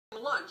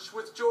lunch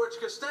with George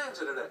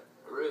Costanza today.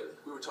 Really?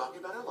 We were talking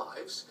about our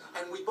lives,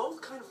 and we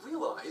both kind of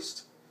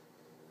realized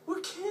we're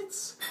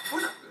kids.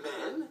 We're not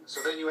men.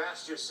 So then you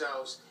asked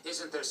yourselves,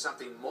 isn't there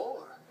something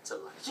more to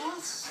life?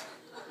 Yes,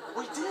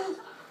 we did.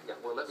 Yeah,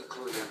 well, let me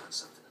clue you in on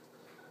something.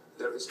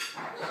 There isn't.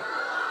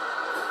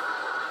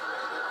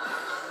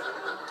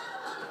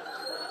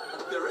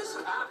 There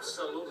isn't.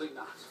 Absolutely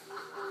not.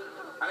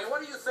 I mean,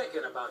 what are you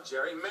thinking about,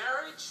 Jerry?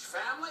 Marriage?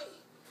 Family?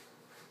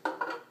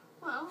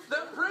 Well,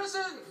 the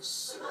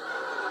prisons.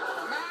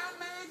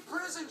 Man-made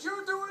prisons.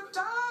 You're doing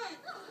time.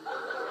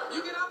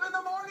 You get up in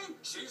the morning,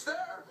 she's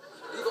there.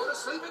 You go to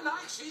sleep at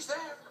night, she's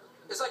there.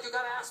 It's like you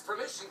got to ask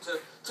permission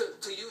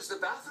to use the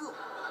bathroom.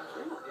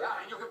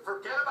 Yeah, and you can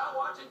forget about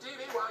watching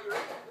TV while you're in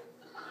it.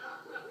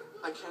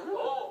 I can?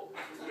 Oh,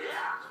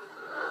 yeah.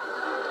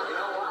 You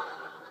know why?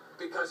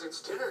 Because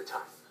it's dinner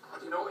time.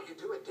 Do you know what you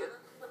do at dinner?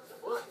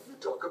 What? You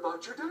talk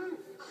about your day.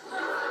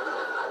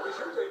 How was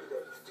your day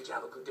today? Did you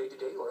have a good day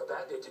today or a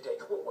bad day today?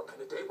 Well, what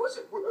kind of day was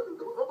it? Well, I don't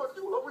know. How about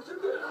you? How was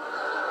your day?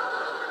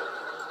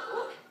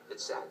 Well,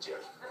 it's sad,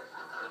 Jerry.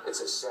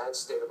 It's a sad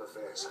state of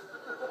affairs.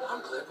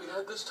 I'm glad we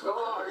had this talk.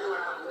 Oh, you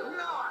have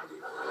no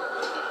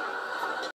idea.